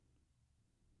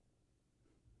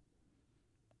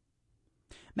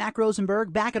Mac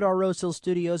Rosenberg back at our Rose Hill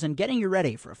Studios and getting you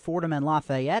ready for Fordham and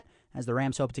Lafayette as the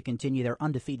Rams hope to continue their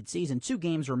undefeated season. 2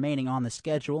 games remaining on the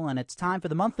schedule, and it's time for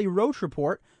the monthly Roach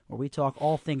Report, where we talk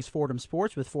all things Fordham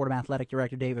sports with Fordham Athletic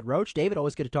Director David Roach. David,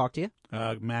 always good to talk to you.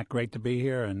 Matt, great to be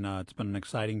here, and it's been an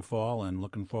exciting fall, and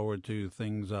looking forward to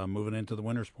things moving into the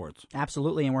winter sports.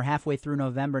 Absolutely, and we're halfway through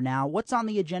November now. What's on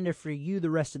the agenda for you the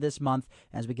rest of this month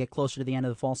as we get closer to the end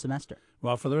of the fall semester?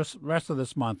 Well, for the rest of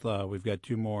this month, we've got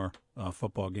 2 more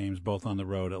football games, both on the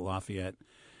road at Lafayette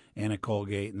and at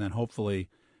Colgate, and then hopefully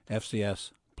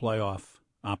FCS playoff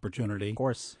opportunity. Of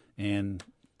course. And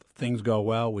if things go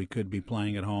well, we could be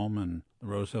playing at home and the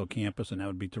Rose Hill campus, and that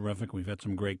would be terrific. We've had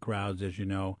some great crowds, as you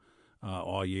know,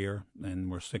 all year,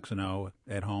 and we're 6-0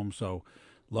 at home, so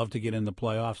love to get in the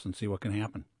playoffs and see what can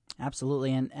happen.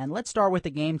 Absolutely, and let's start with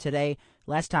the game today.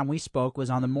 Last time we spoke was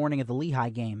on the morning of the Lehigh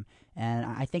game, and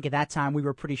I think at that time we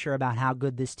were pretty sure about how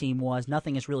good this team was.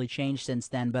 Nothing has really changed since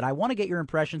then, but I want to get your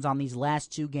impressions on these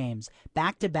last 2 games,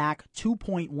 back-to-back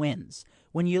 2-point wins.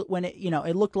 When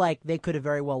it looked like they could have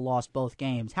very well lost both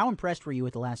games. How impressed were you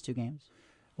with the last 2 games?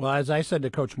 Well, as I said to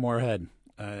Coach Moorhead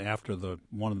after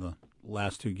one of the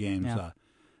last 2 games, it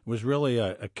was really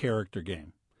a character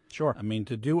game. Sure. I mean,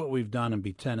 to do what we've done and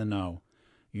be 10-0,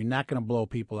 you're not going to blow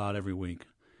people out every week.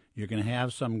 You're going to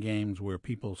have some games where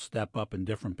people step up and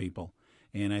different people.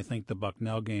 And I think the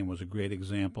Bucknell game was a great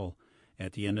example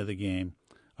at the end of the game.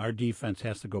 Our defense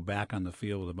has to go back on the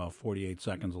field with about 48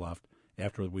 seconds left.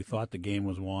 After we thought the game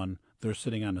was won, they're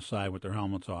sitting on the side with their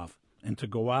helmets off. And to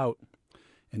go out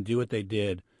and do what they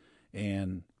did,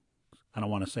 and I don't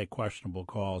want to say questionable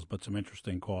calls, but some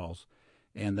interesting calls,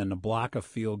 and then to block a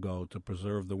field goal to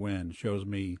preserve the win shows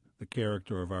me the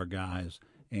character of our guys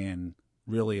and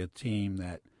really a team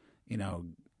that,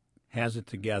 has it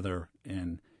together.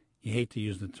 And you hate to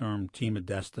use the term team of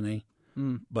destiny,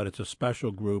 but it's a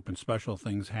special group, and special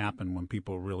things happen when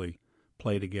people really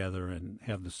play together and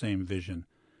have the same vision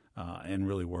and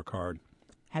really work hard.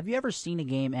 Have you ever seen a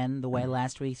game end the way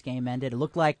last week's game ended? It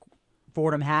looked like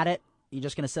Fordham had it. You're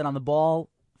just going to sit on the ball,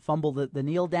 fumble the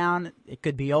kneel down. It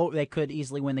could be they could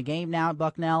easily win the game now at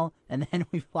Bucknell, and then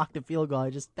we blocked a field goal,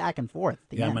 just back and forth.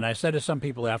 Yeah, I mean, I said to some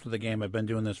people after the game, I've been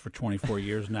doing this for 24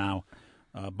 years now,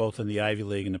 both in the Ivy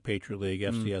League and the Patriot League,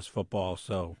 FCS football.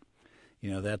 So,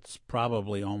 that's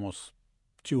probably almost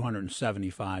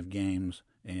 275 games.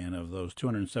 And of those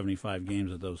 275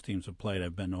 games that those teams have played,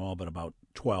 I've been to all but about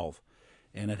 12.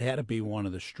 And it had to be one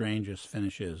of the strangest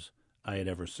finishes I had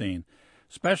ever seen,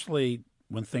 especially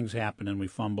when things happened and we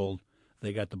fumbled.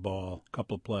 They got the ball, a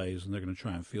couple of plays, and they're going to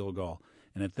try and field goal.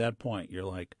 And at that point, you're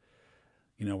like,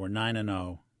 we're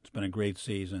 9-0. It's been a great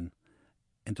season.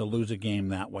 And to lose a game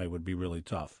that way would be really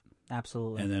tough.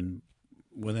 Absolutely. And then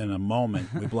within a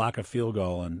moment, we block a field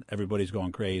goal, and everybody's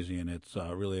going crazy, and it's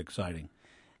really exciting.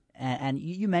 And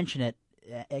you mentioned it.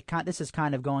 This is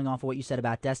kind of going off of what you said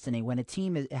about destiny. When a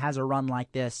team has a run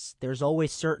like this, there's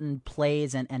always certain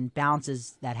plays and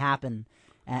bounces that happen,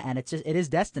 and it is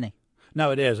destiny.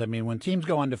 No, it is. I mean, when teams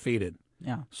go undefeated,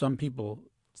 some people...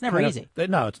 It's never easy.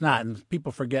 No, it's not. And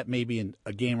people forget maybe in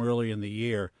a game earlier in the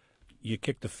year, you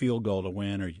kicked the field goal to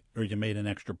win or you made an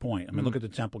extra point. I mean, look at the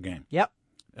Temple game. Yep.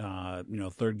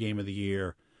 3rd game of the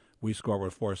year, we score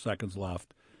with 4 seconds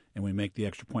left, and we make the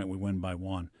extra point, we win by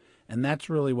 1. And that's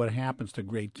really what happens to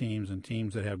great teams and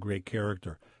teams that have great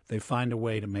character. They find a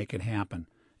way to make it happen.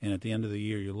 And at the end of the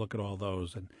year, you look at all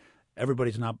those, and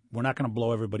we're not going to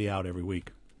blow everybody out every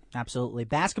week. Absolutely.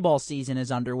 Basketball season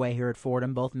is underway here at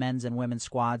Fordham, both men's and women's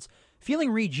squads. Feeling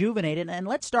rejuvenated, and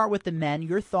let's start with the men.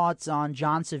 Your thoughts on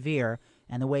John Sevier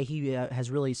and the way he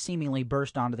has really seemingly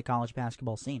burst onto the college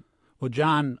basketball scene. Well,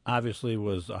 John obviously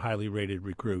was a highly rated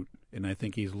recruit, and I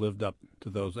think he's lived up to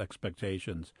those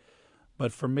expectations.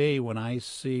 But for me, when I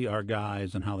see our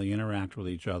guys and how they interact with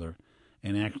each other,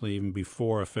 and actually even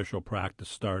before official practice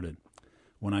started,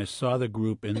 when I saw the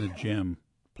group in the gym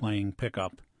playing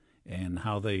pickup and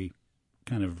how they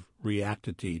kind of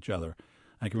reacted to each other,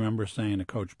 I can remember saying to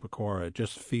Coach Pecora, it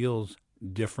just feels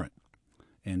different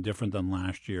and different than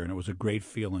last year. And it was a great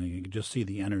feeling. You could just see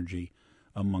the energy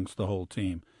amongst the whole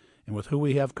team. And with who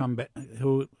we have coming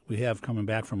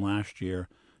back from last year,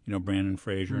 Brandon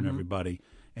Frazier and everybody,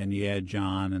 and you add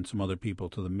John and some other people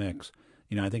to the mix,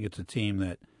 I think it's a team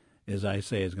that, as I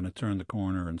say, is going to turn the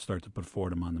corner and start to put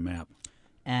Fordham on the map.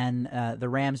 And the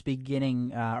Rams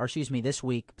this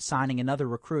week, signing another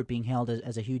recruit, being hailed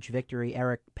as a huge victory,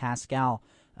 Eric Pascal.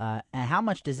 And how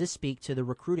much does this speak to the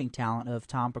recruiting talent of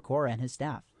Tom Pecora and his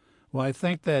staff? Well, I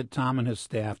think that Tom and his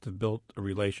staff have built a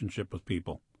relationship with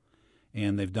people,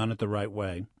 and they've done it the right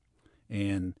way.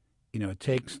 And, it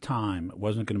takes time. It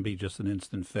wasn't going to be just an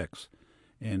instant fix.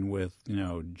 and with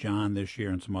John this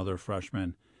year and some other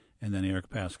freshmen, and then Eric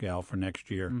Pascal for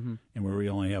next year, and we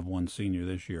only have one senior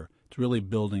this year. It's really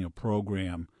building a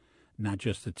program, not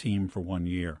just a team for 1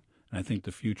 year. And I think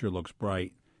the future looks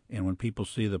bright. And when people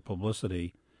see the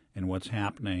publicity and what's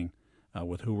happening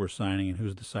with who we're signing and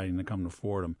who's deciding to come to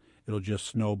Fordham, it'll just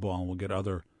snowball, and we'll get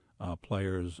other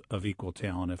players of equal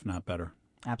talent, if not better.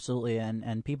 Absolutely,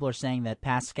 and people are saying that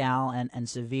Pascal and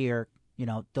Sevier,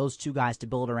 those two guys to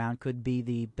build around could be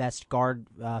the best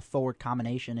guard-forward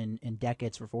combination in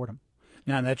decades for Fordham.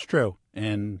 Yeah, that's true.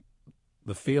 And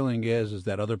the feeling is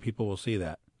that other people will see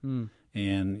that.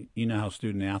 And you know how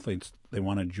student-athletes, they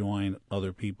want to join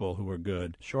other people who are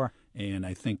good. Sure. And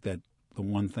I think that the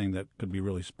one thing that could be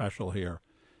really special here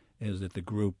is that the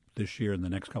group this year and the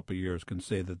next couple of years can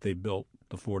say that they built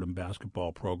the Fordham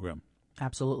basketball program.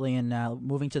 Absolutely. And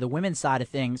moving to the women's side of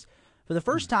things, for the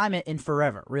first time in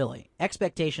forever, really,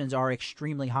 expectations are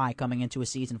extremely high coming into a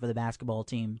season for the basketball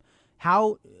team.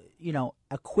 How,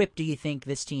 equipped do you think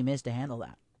this team is to handle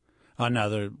that?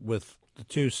 With the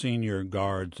two senior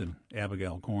guards, and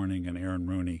Abigail Corning and Erin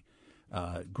Rooney,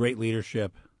 great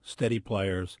leadership, steady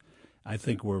players. I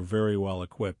think we're very well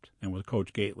equipped. And with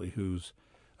Coach Gately, who's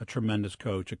a tremendous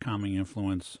coach, a calming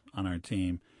influence on our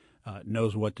team,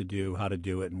 knows what to do, how to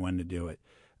do it, and when to do it.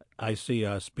 I see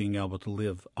us being able to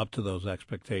live up to those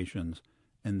expectations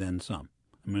and then some.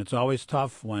 I mean, it's always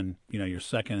tough when, you're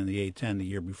second in the A-10 the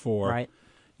year before. Right.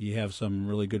 You have some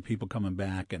really good people coming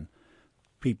back, and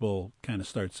people kind of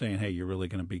start saying, hey, you're really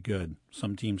going to be good.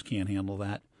 Some teams can't handle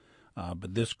that.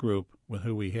 But this group, with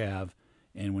who we have,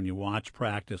 and when you watch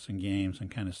practice and games and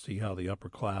kind of see how the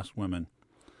upper-class women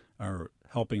are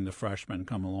helping the freshmen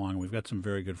come along, we've got some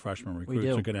very good freshman recruits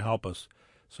who are going to help us.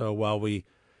 So while we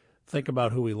think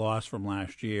about who we lost from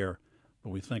last year, but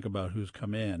we think about who's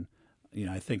come in,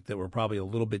 I think that we're probably a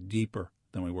little bit deeper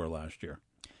than we were last year.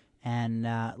 And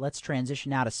let's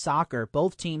transition now to soccer.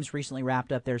 Both teams recently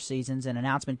wrapped up their seasons. An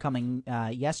announcement coming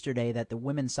yesterday that the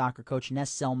women's soccer coach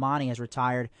Ness Selmani has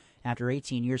retired after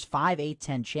 18 years, 5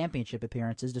 A-10 championship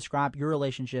appearances. Describe your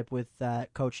relationship with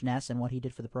Coach Ness and what he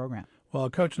did for the program. Well,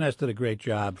 Coach Ness did a great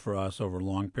job for us over a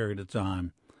long period of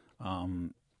time.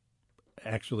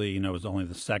 Actually, was only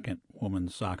the second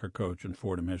women's soccer coach in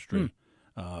Fordham history.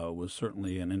 Was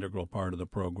certainly an integral part of the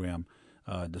program.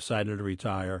 Decided to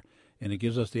retire. And it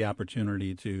gives us the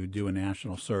opportunity to do a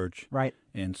national search, right,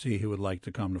 and see who would like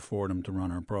to come to Fordham to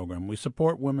run our program. We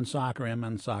support women's soccer and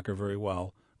men's soccer very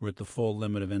well. We're at the full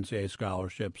limit of NCAA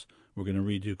scholarships. We're going to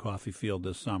redo Coffey Field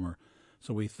this summer.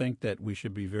 So we think that we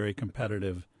should be very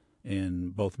competitive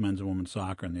in both men's and women's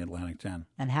soccer in the Atlantic 10.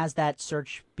 And has that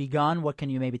search begun? What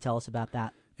can you maybe tell us about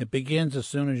that? It begins as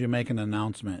soon as you make an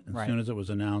announcement. As right. soon as it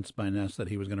was announced by Ness that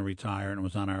he was going to retire, and it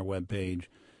was on our webpage.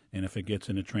 And if it gets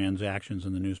into transactions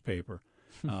in the newspaper,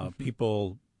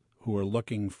 people who are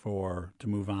looking to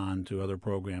move on to other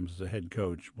programs as a head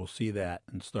coach will see that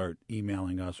and start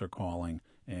emailing us or calling,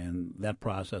 and that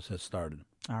process has started.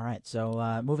 All right,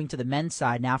 so moving to the men's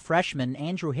side now, freshman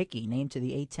Andrew Hickey named to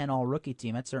the A-10 All-Rookie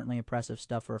team. That's certainly impressive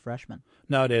stuff for a freshman.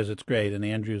 No, it is. It's great, and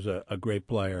Andrew's a great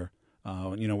player.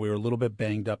 We were a little bit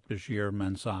banged up this year,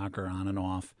 men's soccer, on and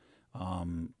off,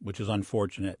 which is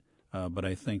unfortunate. But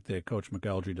I think that Coach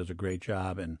McElderry does a great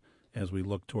job, and as we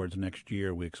look towards next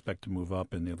year, we expect to move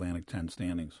up in the Atlantic 10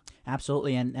 standings.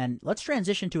 Absolutely, and let's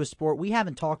transition to a sport we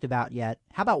haven't talked about yet.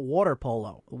 How about water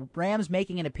polo? Rams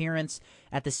making an appearance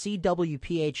at the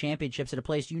CWPA Championships at a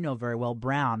place you know very well,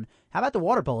 Brown. How about the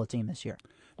water polo team this year?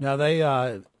 Now, they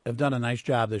have done a nice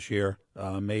job this year,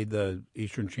 made the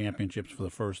Eastern Championships for the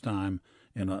first time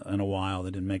in a while.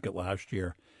 They didn't make it last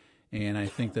year, and I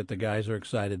think that the guys are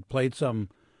excited. Played some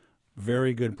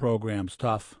very good programs,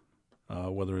 tough,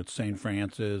 whether it's St.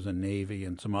 Francis and Navy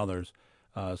and some others.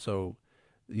 So,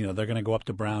 they're going to go up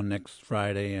to Brown next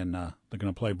Friday, and they're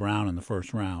going to play Brown in the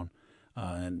first round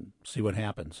and see what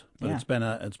happens. But yeah.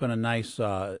 It's been a nice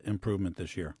improvement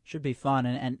this year. Should be fun.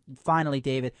 And finally,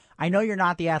 David, I know you're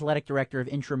not the athletic director of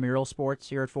intramural sports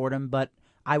here at Fordham, but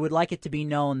I would like it to be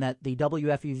known that the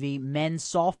WFUV men's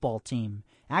softball team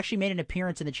actually made an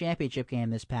appearance in the championship game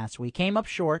this past week. Came up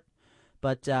short.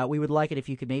 But we would like it if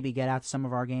you could maybe get out to some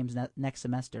of our games next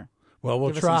semester. Well,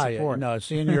 we'll try.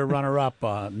 Seeing you're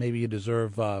runner-up, maybe you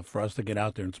deserve for us to get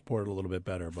out there and support it a little bit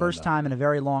better. First time in a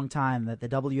very long time that the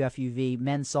WFUV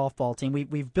men's softball team,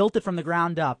 we've built it from the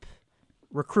ground up.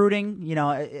 Recruiting,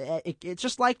 it's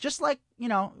just like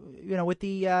with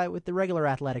the regular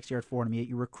athletics here at Fordham.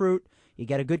 You recruit, you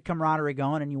get a good camaraderie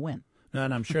going, and you win.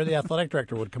 And I'm sure the athletic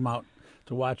director would come out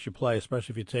to watch you play,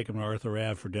 especially if you take them to Arthur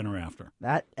Ave for dinner after.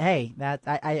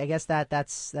 I guess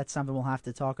that's something we'll have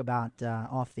to talk about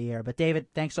off the air. But David,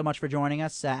 thanks so much for joining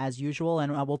us as usual,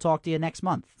 and we'll talk to you next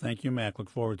month. Thank you, Mac. Look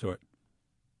forward to it.